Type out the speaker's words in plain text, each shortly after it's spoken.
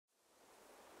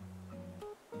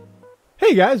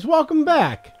Hey guys, welcome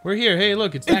back. We're here. Hey,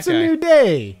 look, it's that guy. It's a new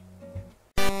day.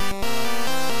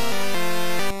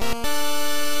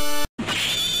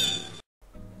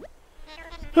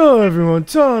 Hello everyone,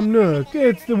 Tom Nook.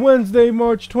 It's the Wednesday,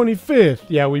 March 25th.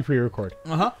 Yeah, we pre-record.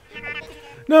 Uh-huh.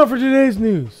 Now for today's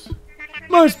news.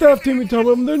 My staff team told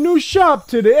them their new shop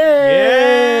today.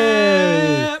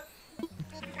 Yeah.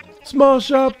 Small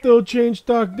shop, they'll change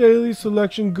stock daily,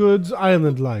 selection goods,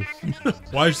 island life.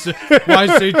 Why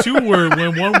say two word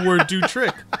when one word do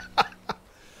trick?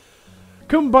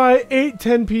 Come by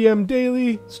 8-10 p.m.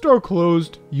 daily, store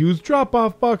closed, use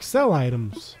drop-off box, sell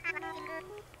items.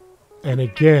 And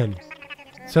again,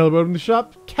 celebrating the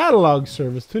shop catalog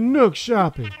service to Nook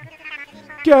Shopping.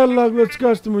 Catalog lets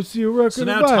customers see a record So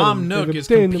now of Tom items Nook they've is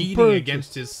obtained and competing purchased.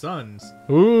 against his sons.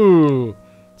 Ooh.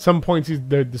 Some points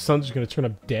the son's just going to turn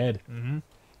up dead.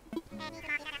 Mm-hmm.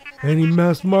 Any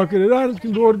mass-marketed items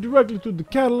can be ordered directly through the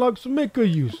catalog, so make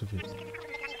good use of it.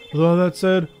 With all that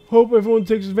said, hope everyone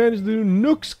takes advantage of the new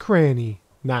Nook's Cranny.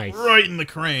 Nice. Right in the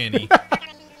cranny.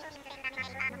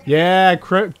 Yeah,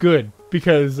 good.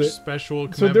 Because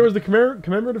Special. so there was the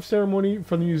commemorative ceremony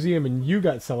from the museum, and you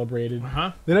got celebrated.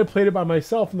 Uh-huh. Then I played it by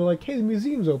myself, and they're like, "Hey, the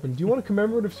museum's open. Do you want a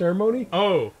commemorative ceremony?"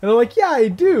 Oh. And I'm like, "Yeah, I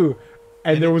do."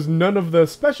 And there was none of the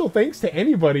special thanks to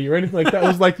anybody or anything like that. It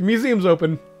was like, the museum's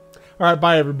open. All right,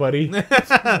 bye, everybody.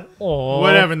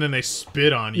 Whatever, and then they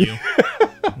spit on you.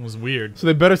 It was weird. So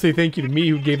they better say thank you to me,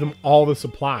 who gave them all the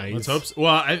supplies. Let's hope so.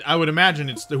 Well, I would imagine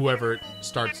it's whoever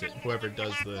starts it. Whoever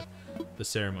does the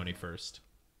ceremony first.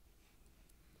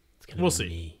 We'll see.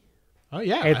 Me. Oh,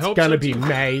 yeah. It's I hope gonna so be too.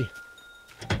 May.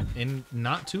 In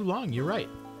not too long. You're right.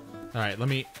 All right, let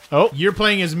me... Oh. You're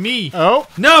playing as me. Oh.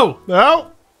 No!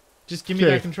 Oh. Just give me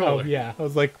that controller. Oh, yeah. I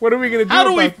was like, what are we going to do How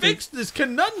do we about this? fix this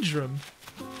conundrum?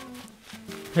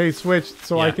 Hey, switch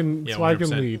so Yeah, I can yeah, so I can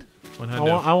 100%. lead.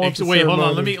 100. I want the Wait, hold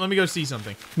on. ceremony. Let me go see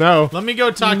something. No. Let me go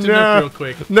talk to No. Nook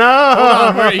real quick. No.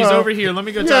 Hold on, he's over here. Let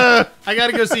me go Yeah. talk. I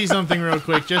gotta go see something real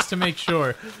quick just to make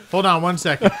sure. Hold on 1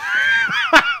 second.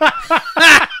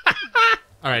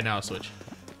 All right, now I'll switch.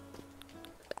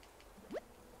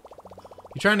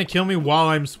 You trying to kill me while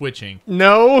I'm switching?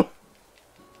 No.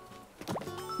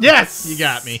 Yes. You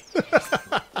got me.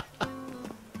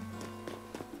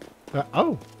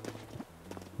 Oh.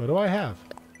 What do I have?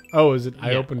 Oh, is it?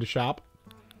 I Yeah. opened a shop.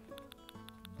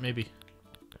 Maybe.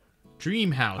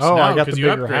 Dream house. Oh, no, I got the 'cause you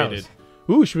bigger upgraded. house.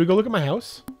 Ooh, should we go look at my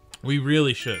house? We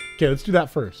really should. Okay, let's do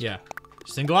that first. Yeah.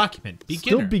 Single occupant.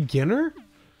 Beginner. Still beginner?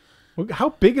 How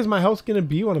big is my house gonna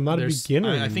be when I'm not a beginner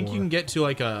I anymore? think you can get to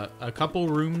like a couple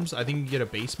rooms. I think you can get a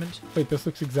basement. Wait, this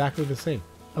looks exactly the same.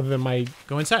 Other than my...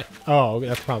 Go inside. Oh,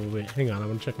 that's probably... Hang on, I'm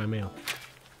gonna check my mail.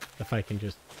 If I can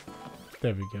just...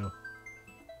 There we go.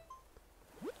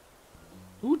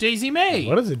 Ooh, Daisy May.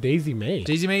 What is a Daisy May?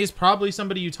 Daisy May is probably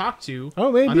somebody you talk to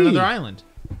Oh, maybe. on another island.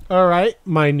 All right,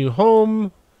 my new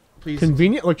home. Please.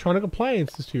 Convenient electronic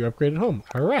appliances to your upgraded home.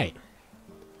 All right.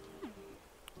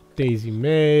 Daisy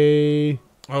May.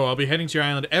 Oh, I'll be heading to your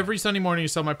island every Sunday morning to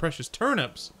sell my precious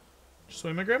turnips. Just the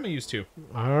way my grandma used to.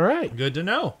 All right. Good to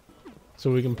know. So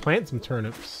we can plant some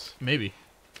turnips. Maybe.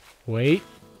 Wait.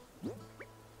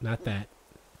 Not that.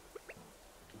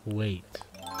 Wait.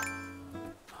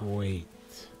 Wait.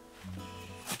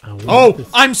 I want Oh, this-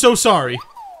 I'm so sorry.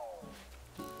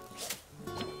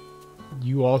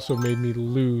 You also made me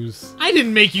lose. I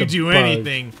didn't make you The do bug.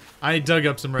 anything. I dug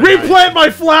up some red Replant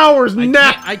my flowers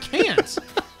now! I can't.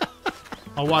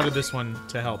 I'll water this one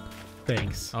to help.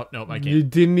 Thanks. Oh, no, I You can't.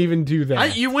 didn't even do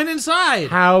that. You went inside.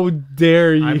 How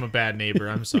dare you? I'm a bad neighbor.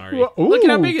 I'm sorry. Well, Look at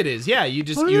how ooh. big it is. Yeah, you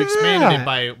just Look you at expanded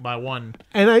that. it by one.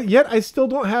 And yet I still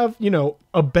don't have,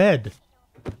 a bed.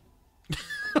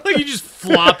 You just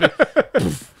flop it.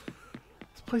 This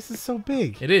place is so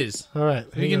big. It is. All right.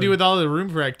 What you can do with all the room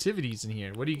for activities in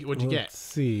here? What'd you Let's get?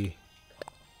 see.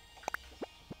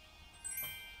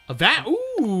 A vat?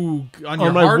 Ooh, on On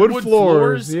your my wood hardwood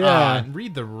floors, yeah.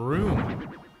 Read the room.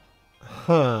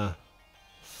 Huh.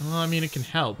 Well, I mean, it can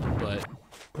help, but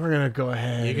We're gonna go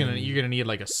ahead. you're gonna need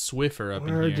like a Swiffer up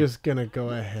in We're here. just gonna go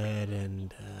ahead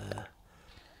and.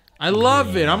 I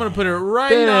love it. I'm gonna put it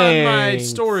right on my Thanks.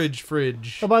 storage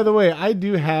fridge. Oh, by the way, I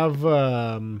do have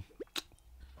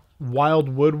wild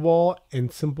wood wall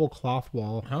and simple cloth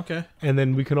wall, Okay. and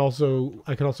then I can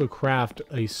also craft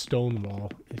a stone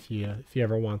wall if you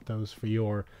ever want those for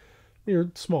your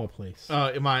small place.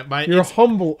 My Your it's,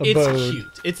 humble abode. it's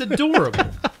cute. It's adorable.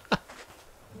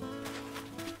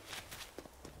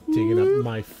 Digging up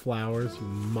my flowers, you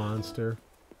monster.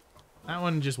 That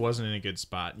one just wasn't in a good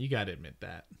spot. You gotta admit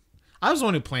that. I was the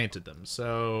one who planted them,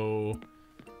 so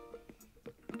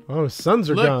Oh, his sons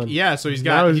are look, gone. yeah. So he's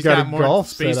Now got got a more golf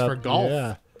space set for up. golf.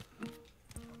 Yeah.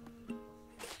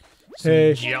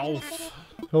 Hey. Jelf.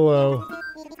 Hello.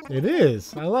 It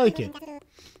is. I like it.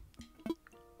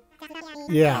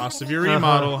 Yeah. Cost of your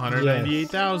remodel, Yes.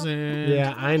 198,000.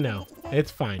 Yeah, I know.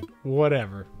 It's fine.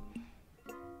 Whatever.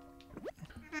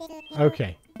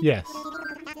 Okay. Yes.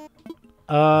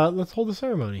 Let's hold the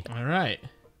ceremony. All right.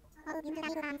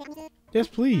 Yes,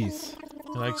 please.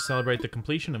 I'd like to celebrate the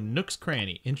completion of Nook's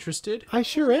Cranny. Interested? I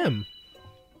sure am.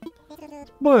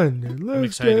 Splendid. I'm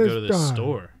excited to go to the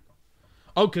store.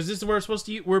 Oh, because this is where we're supposed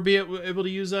to we're able to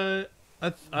use your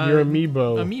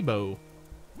amiibo. Amiibo.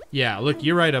 Yeah, look,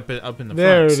 you're right up in the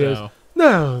There front. it is.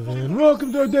 Now then,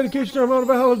 welcome to our dedication to our model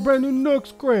Valhalla's brand new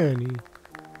Nook's Cranny.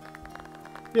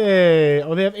 Yay!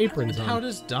 Oh, they have aprons on. How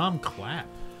does Dom clap?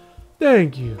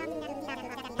 Thank you.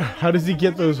 How does he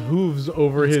get those hooves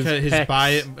over his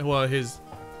pecs?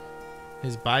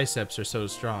 His biceps are so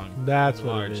strong. That's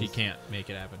what large. it is. He can't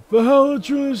make it happen. Valhalla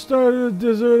truly started a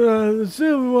desert island,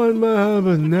 silver one mile,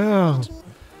 but now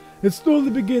it's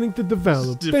slowly beginning to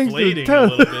develop. It's Thanks to the deflating a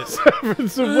little tireless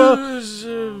efforts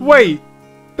of wait.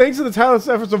 Thanks to the tireless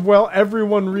efforts of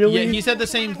everyone really. Yeah, he said the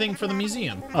same thing for the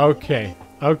museum. Okay.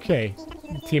 Okay.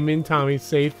 Timmy and Tommy,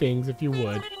 say things if you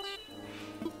would.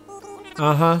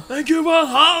 Uh-huh. Thank you,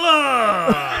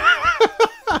 Valhalla!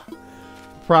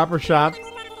 Proper shop.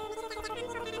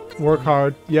 Work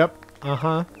hard. Yep.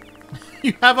 Uh-huh.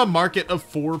 You have a market of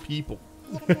 4 people.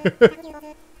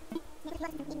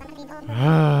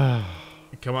 Ah.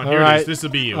 Come on, All here right. it is. This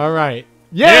will be you. All right.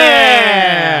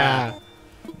 Yeah!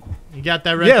 You got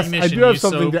that Yes, recognition. I do have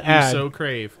something to add. You so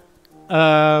crave.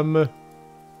 I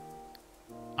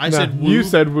said woo. You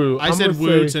said woo. I said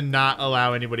woo to not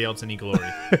allow anybody else any glory.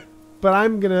 But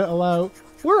I'm gonna allow.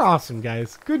 We're awesome,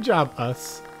 guys. Good job,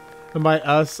 us. And by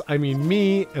us, I mean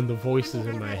me and the voices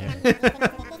in my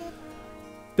head.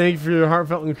 Thank you for your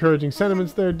heartfelt, encouraging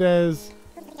sentiments, there, Dez.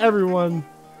 Everyone,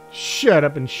 shut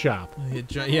up and shop.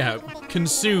 Yeah,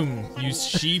 consume, you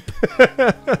sheep.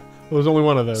 There was only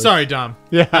one of those. Sorry, Dom.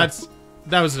 Yeah,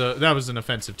 that was an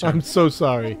offensive term. I'm so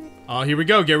sorry. Oh, here we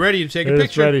go. Get ready to take a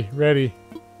picture. Ready.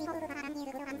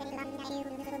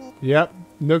 Yep,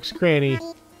 Nook's Cranny.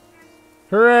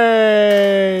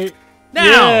 Hooray! Now!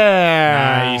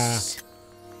 Yeah! Nice.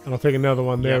 And I'll take another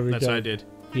one. There we go. That's what I did.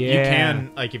 Yeah. You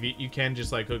can if you can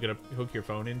just like hook your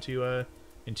phone into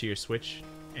your Switch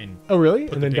and oh really?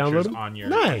 put And the then download pictures them? on your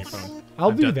nice. phone.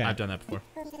 I'll do that. I've done that before.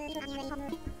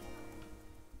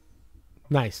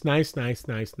 Nice. I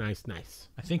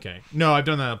think no, I've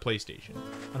done that on PlayStation.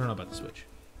 I don't know about the Switch.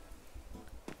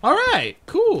 All right,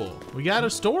 cool. We got a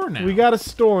store now.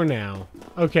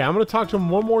 Okay, I'm gonna talk to him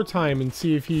one more time and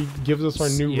see if he gives us our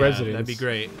new residence. That'd be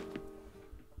great.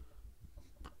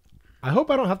 I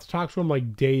hope I don't have to talk to him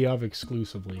like day of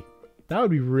exclusively. That would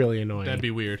be really annoying. That'd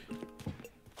be weird.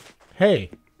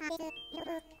 Hey.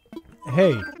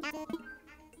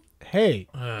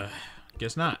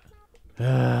 Guess not.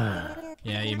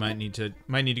 Yeah, you might need to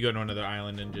go to another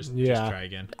island and just try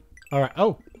again. All right.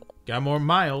 Oh, got more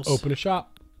miles. open a shop.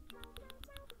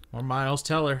 More miles.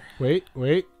 Tell her. Wait.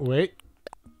 What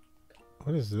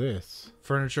is this?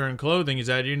 Furniture and clothing is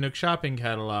out of your Nook shopping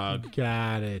catalog.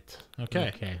 Got it.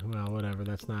 Okay. Okay. Well, whatever.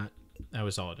 That's not. That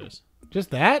was all it is. Just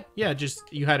that? Yeah, just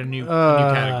you had a new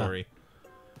category.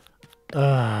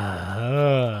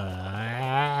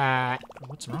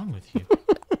 What's wrong with you?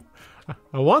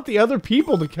 I want the other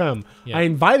people to come. Yeah. I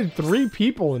invited 3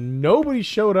 people and nobody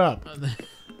showed up.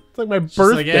 It's like my birthday.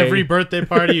 Just like every birthday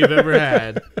party you've ever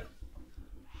had.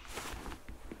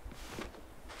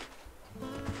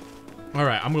 All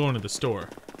right, I'm going to the store.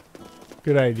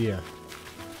 Good idea.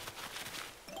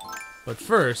 But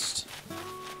first...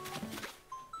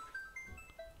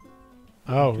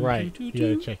 Oh, right. You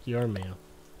gotta check your mail.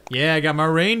 Yeah, I got my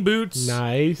rain boots.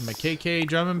 Nice. And my KK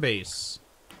drum and bass.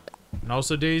 And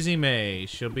also Daisy May.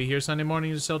 She'll be here Sunday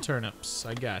morning to sell turnips.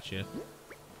 I got you.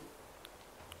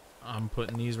 I'm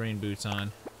putting these rain boots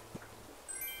on.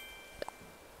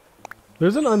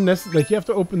 There's an unnecessary... Like, you have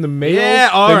to open the mail. Yeah, then you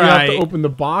have alright. to open the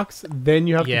box. Then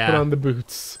you have to put on the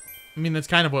boots. I mean, that's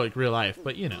kind of like real life,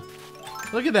 but you know.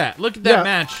 Look at that. Look at that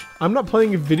match. I'm not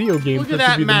playing a video game Look for at it to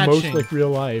that be the most matching. like real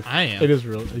life. I am. It is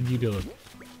real. You do it.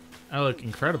 I look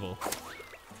incredible.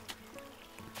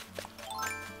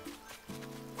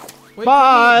 Wait,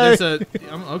 bye!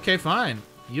 Okay, fine.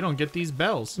 You don't get these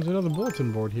bells. There's another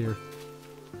bulletin board here.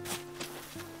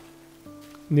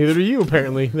 Neither do you,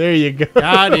 apparently. There you go.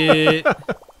 Got it.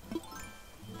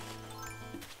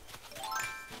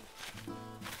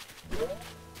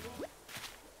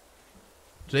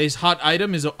 Today's hot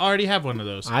item is already have one of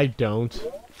those. I don't.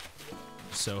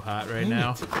 So hot right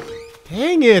now.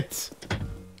 Dang it!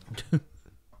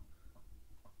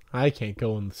 I can't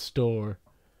go in the store.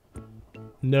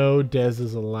 No Dez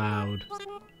is allowed.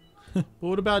 But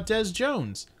what about Dez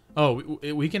Jones? Oh,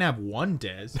 we can have one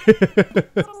Dez.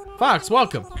 Fox,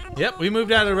 welcome. Yep, we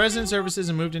moved out of resident services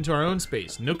and moved into our own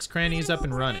space. Nook's Cranny is up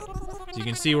and running. As you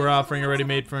can see, we're offering already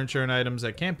made furniture and items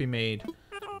that can't be made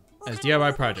as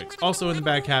DIY projects. Also in the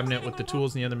back cabinet with the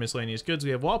tools and the other miscellaneous goods,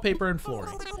 we have wallpaper and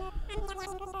flooring.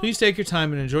 Please take your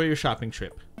time and enjoy your shopping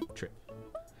trip.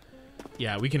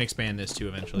 Yeah, we can expand this too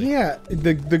eventually. Yeah,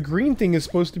 the green thing is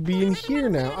supposed to be in here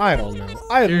now. I don't know.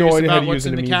 I have no idea how to use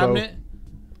an amiibo. Cabinet?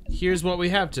 Here's what we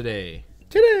have today.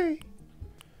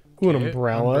 Ooh, an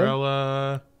umbrella.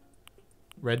 Umbrella.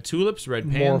 Red tulips, red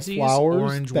pansies, more flowers,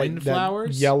 orange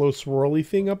windflowers. That yellow swirly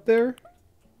thing up there.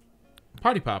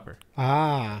 Party popper.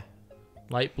 Ah.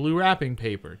 Light blue wrapping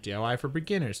paper. DIY for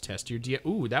beginners. Test your DIY.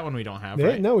 Ooh, that one we don't have,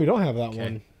 right? No, we don't have that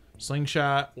one.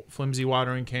 Slingshot, flimsy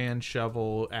watering can,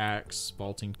 shovel, axe,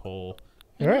 vaulting pole.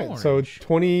 All right, so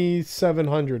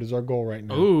 2,700 is our goal right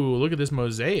now. Ooh, look at this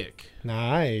mosaic.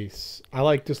 Nice. I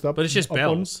like this up. But it's just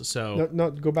bells, one. so... No,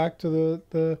 go back to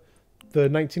the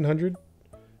 1900.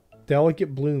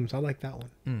 Delicate blooms. I like that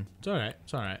one. It's all right.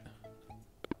 It's all right.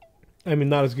 I mean,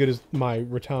 not as good as my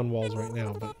rattan walls right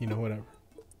now, but, you know, whatever.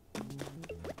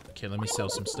 Okay, let me sell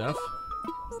some stuff.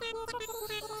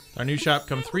 Our new shop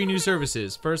come 3 new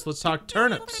services. First, let's talk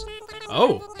turnips.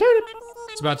 Oh, turnip!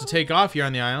 It's about to take off here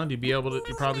on the island. You'll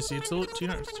probably see a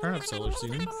turnip seller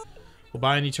soon. We'll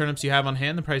buy any turnips you have on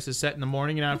hand. The price is set in the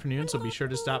morning and afternoon, so be sure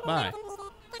to stop by.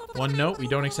 One note, we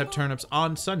don't accept turnips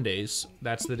on Sundays.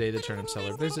 That's the day the turnip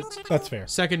seller visits. That's fair.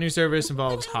 Second new service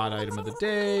involves hot item of the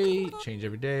day. Change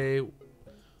every day.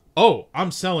 Oh,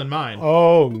 I'm selling mine.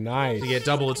 Oh, nice. To get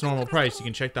double its normal price, you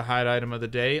can check the hot item of the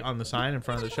day on the sign in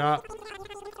front of the shop.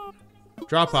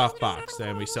 Drop-off box.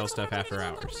 Then we sell stuff after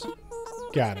hours.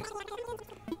 Got it.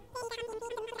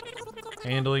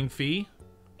 Handling fee.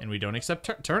 And we don't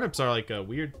accept turnips are like a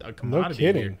weird commodity.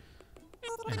 No kidding. Here.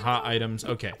 And hot items.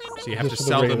 Okay. So you have to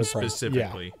sell them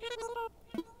specifically.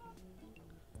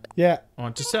 Yeah. I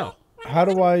want to sell. How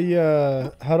do I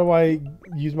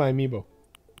use my amiibo?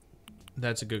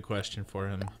 That's a good question for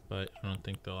him, but I don't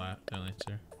think they'll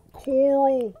answer.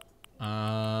 Coral.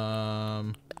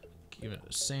 Give it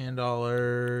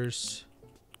 $100.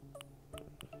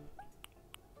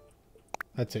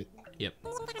 That's it. Yep.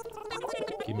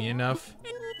 Give me enough.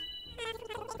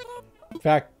 In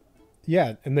fact,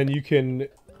 yeah, and then you can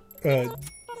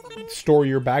store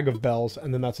your bag of bells,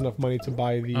 and then that's enough money to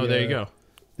buy the. Oh, there you go.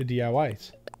 The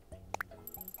DIYs.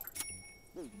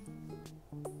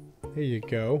 There you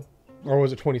go. Or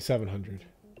was it 2,700?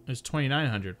 It was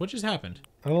 2,900. What just happened?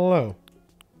 I don't know.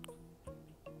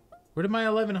 Where did my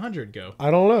 1,100 go? I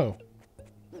don't know.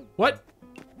 What?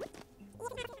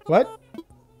 What?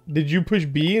 Did you push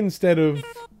B instead of...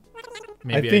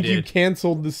 Maybe I think you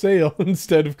canceled the sale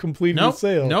instead of completing the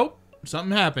sale. Nope.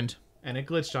 Something happened. And it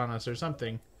glitched on us or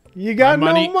something. You got no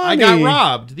money. I got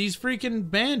robbed. These freaking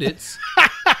bandits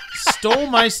stole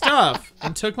my stuff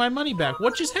and took my money back.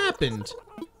 What just happened?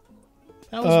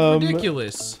 That was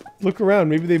ridiculous. Look around.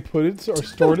 Maybe they put it or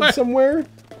stored it somewhere?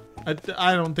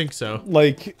 I don't think so.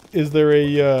 Like, is there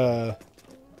a...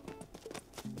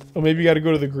 Oh, maybe you got to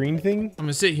go to the green thing? I'm going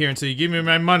to sit here until you give me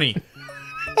my money.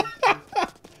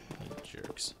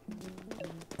 Jerks.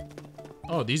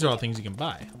 Oh, these are all things you can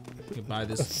buy. You can buy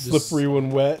this... slippery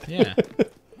when wet. Yeah.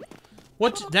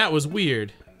 That was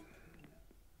weird.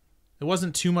 It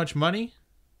wasn't too much money,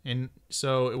 and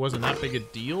so it wasn't that big a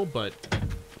deal, but...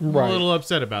 I'm a little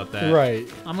upset about that.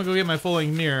 Right. I'm gonna go get my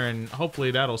full-length mirror, and hopefully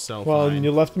that'll sell well, fine. and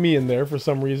you left me in there for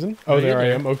some reason. Oh, there I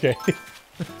am. Okay.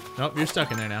 Nope, you're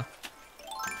stuck in there now.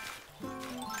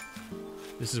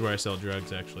 This is where I sell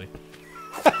drugs, actually.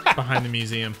 Behind the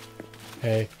museum.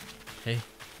 Hey. Hey.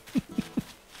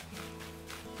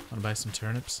 Wanna buy some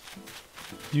turnips?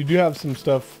 You do have some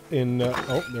stuff in...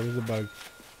 oh, there was a bug.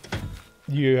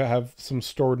 You have some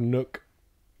stored Nook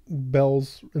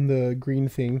bells in the green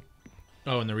thing.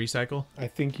 Oh, in the recycle? I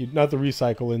think you... Not the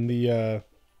recycle, in the...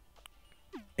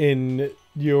 in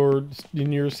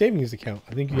your savings account.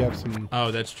 I think you have some... Oh,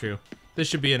 that's true. This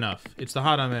should be enough. It's the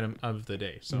hot item of the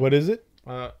day. So. What is it?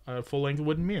 A full-length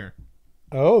wooden mirror.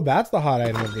 Oh, that's the hot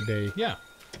item of the day. Yeah.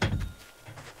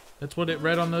 That's what it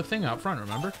read on the thing out front,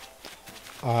 remember?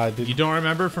 You don't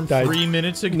remember from 3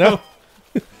 minutes ago? No.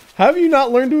 How have you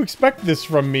not learned to expect this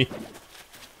from me?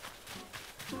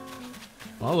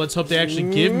 Well, let's hope they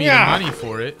actually give me the money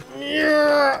for it.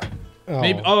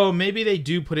 Oh. Maybe they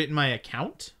do put it in my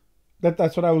account?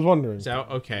 That's what I was wondering. Is that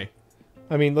okay?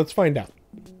 I mean, let's find out.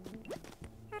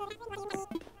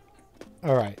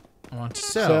 All right. I want to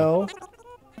sell.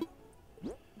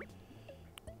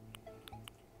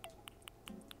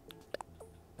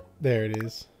 There it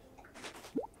is.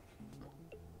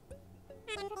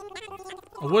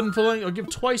 A wooden filling. I'll give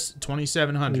twice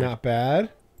 2,700. Not bad.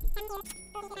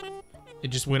 It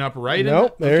just went up right.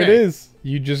 Nope, there it is.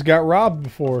 You just got robbed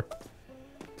before.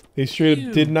 They straight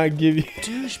up did not give you.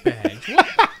 Douchebag.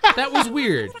 What? That was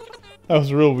weird. That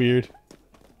was real weird.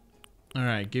 All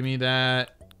right, give me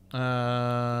that.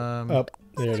 Up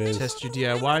there it is. Test your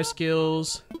DIY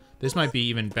skills. This might be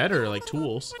even better, like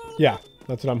tools. Yeah,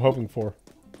 that's what I'm hoping for.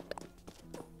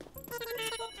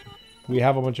 We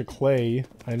have a bunch of clay.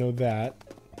 I know that.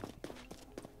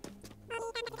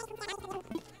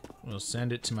 We'll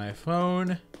send it to my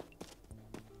phone.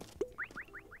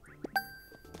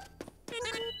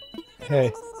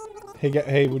 Hey.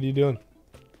 Hey, what are you doing?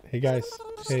 Hey, guys.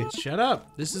 Hey. Shut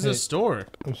up. This is a store.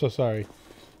 I'm so sorry.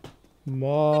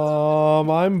 Mom,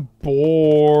 I'm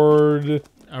bored.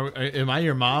 Am I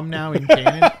your mom now in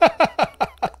canon?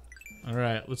 All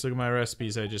right, let's look at my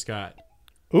recipes I just got.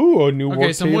 Ooh, a new work table.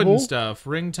 Okay, some wooden stuff.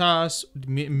 Ring toss,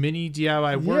 mini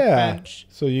DIY workbench.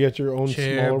 So you got your own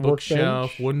chair, smaller bookshelf,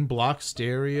 workbench. wooden block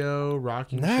stereo,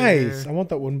 rocking Nice. chair. I want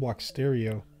that wooden block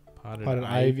stereo. Potted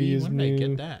ivy is when new. did I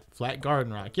get that? Flat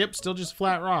garden rock. Yep, still just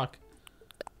flat rock.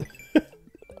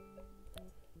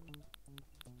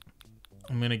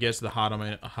 I'm gonna guess the hot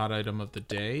item of the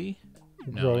day.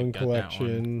 No, Growing I got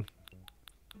collection.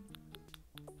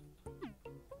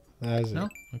 That is no?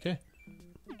 it. Okay.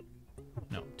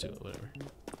 No, do it, whatever.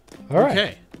 All right.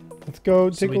 Okay. Let's go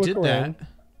So take a we look did around. that.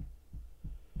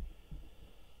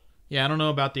 Yeah, I don't know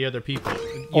about the other people.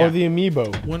 Or the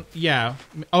amiibo. Yeah.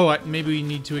 Oh, maybe we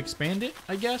need to expand it,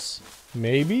 I guess?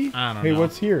 Maybe? I don't hey, know.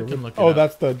 what's here? We can look it Oh, up.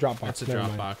 that's the drop box. That's a Never drop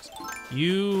mind. box.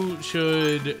 You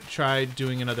should try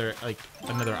doing another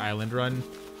island run,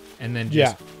 and then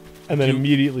just and then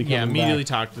immediately come immediately back.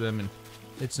 talk to them, and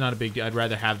it's not a big deal. I'd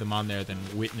rather have them on there than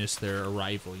witness their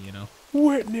arrival. You know.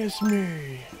 Witness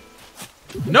me.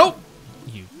 Nope.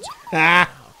 You. Ah.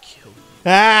 I'll kill you.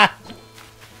 Ah.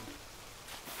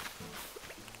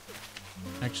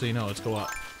 Actually, no. Let's go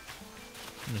up.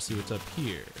 I'm gonna see what's up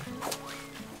here.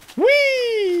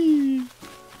 Whee!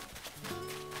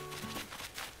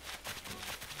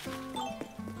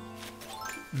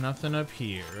 Nothing up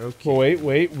here. Okay.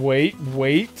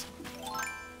 Wait.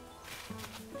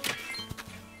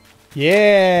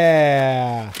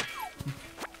 Yeah.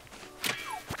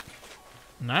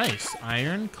 Nice.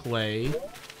 Iron, clay.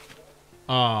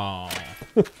 Oh.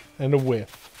 And a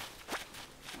whiff.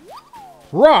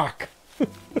 Rock. I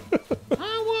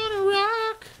want to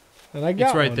rock. And I got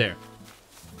It's right one. there.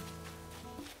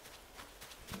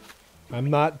 I'm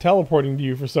not teleporting to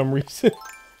you for some reason.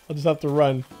 I'll just have to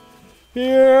run.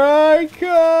 Here I come.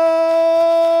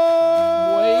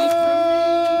 Wait for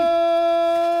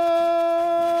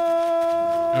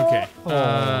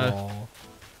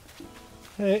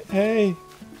me. Okay. Hey.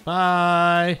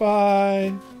 Bye.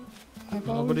 Bye.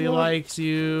 Nobody likes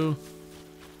you.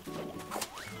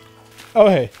 Oh,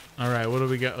 hey. All right, what do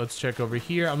we got? Let's check over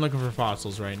here. I'm looking for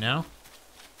fossils right now.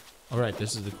 All right,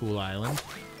 this is the cool island.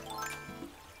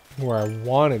 Where I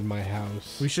wanted my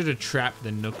house. We should have trapped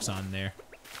the Nooks on there.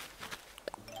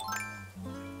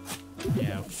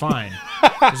 Yeah, fine.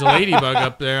 There's a ladybug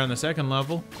up there on the second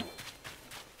level.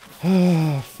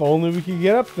 If only we could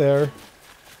get up there.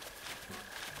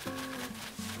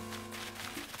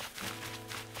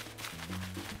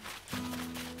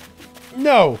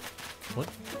 No. What?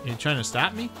 You trying to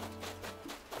stop me?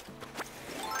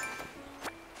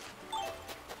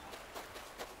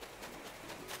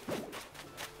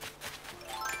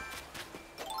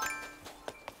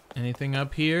 Anything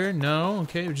up here? No?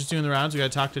 Okay, we're just doing the rounds. We gotta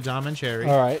talk to Dom and Cherry.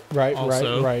 All right,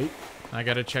 Also, right. I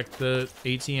gotta check the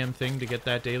ATM thing to get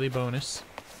that daily bonus.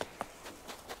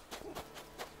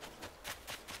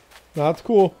 No, it's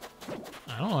cool.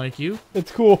 I don't like you.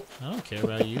 It's cool. I don't care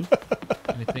about you.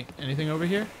 Anything over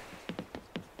here?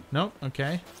 Nope.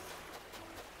 Okay.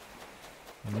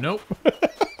 Nope.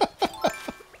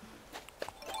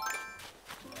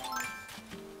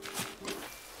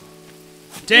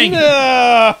 Dang it.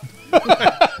 No!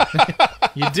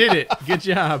 You did it. Good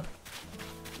job.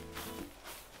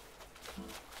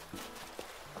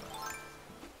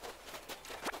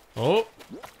 Oh.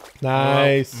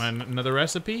 Nice. Well, another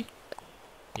recipe?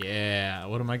 Yeah.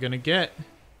 What am I going to get?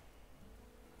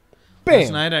 Bam.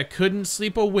 Last night I couldn't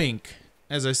sleep a wink.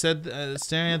 As I said,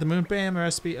 staring at the moon. Bam,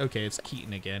 recipe. Okay, it's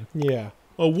Keaton again. Yeah.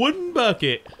 A wooden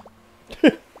bucket.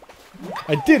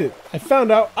 I did it. I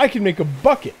found out I can make a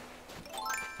bucket.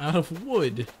 Out of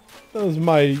wood. That was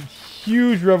my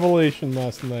huge revelation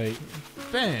last night.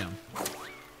 Bam.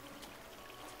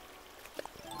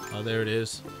 Oh, there it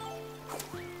is.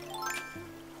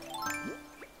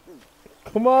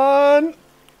 Come on.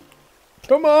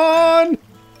 Come on.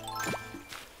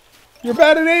 You're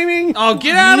bad at aiming. Oh,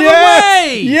 get out of Yes!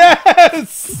 the way!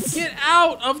 Yes! Get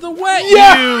out of the way,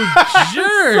 Yeah! you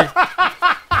jerk!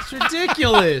 It's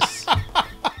ridiculous.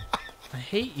 I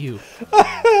hate you.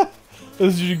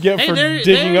 This is what you get Hey, for there,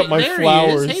 digging there, up my there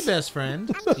flowers. He is. Hey, best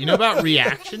friend. You know about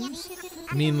reactions?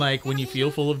 I mean, like, when you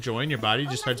feel full of joy and your body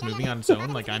just starts moving on its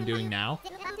own, like I'm doing now.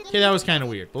 Okay, that was kind of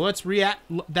weird. But let's react.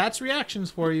 That's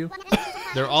reactions for you.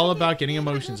 They're all about getting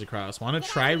emotions across. Want to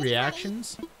try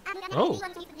reactions? Oh.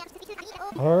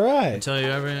 All right. Until you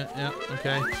ever... Yeah,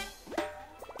 okay.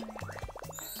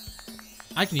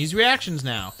 I can use reactions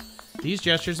now. These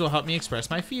gestures will help me express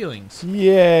my feelings.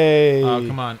 Yay. Oh,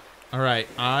 come on. All right,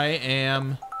 I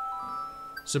am...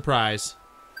 Surprise.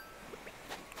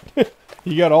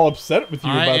 He got all upset with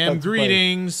you about that. I am surprise.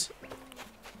 greetings.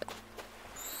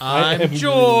 I I'm am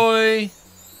joy.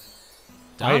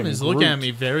 I am Dom is looking at Groot.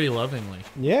 me very lovingly.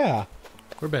 Yeah.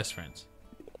 We're best friends.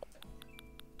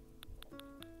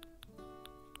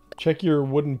 Check your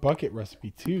wooden bucket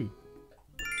recipe too.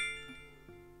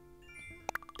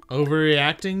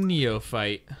 Overreacting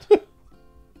neophyte.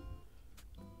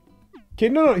 Okay,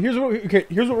 no. Here's what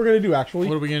we're gonna do. Actually,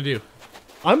 What are we gonna do?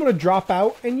 I'm gonna drop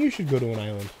out, and you should go to an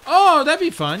island. Oh, that'd be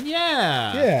fun.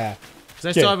 Yeah. Yeah. Because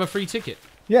I still Okay. have a free ticket.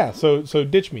 Yeah. So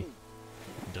ditch me.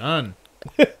 Done.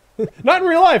 Not in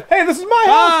real life. Hey, this is my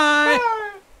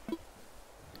Bye.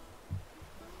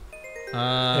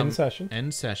 house. End session.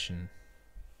 End session.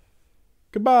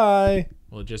 Goodbye.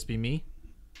 Will it just be me?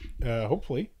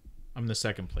 Hopefully. I'm the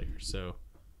second player, so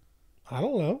I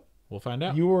don't know. we'll find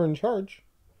out. You were in charge.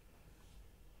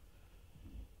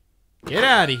 Get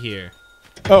out of here.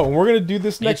 Oh, and we're gonna do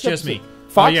this next It's just episode. me.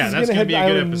 Fox yeah, is that's gonna gonna head be to a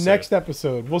good island episode. next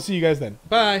episode. We'll see you guys then.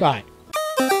 Bye. Bye.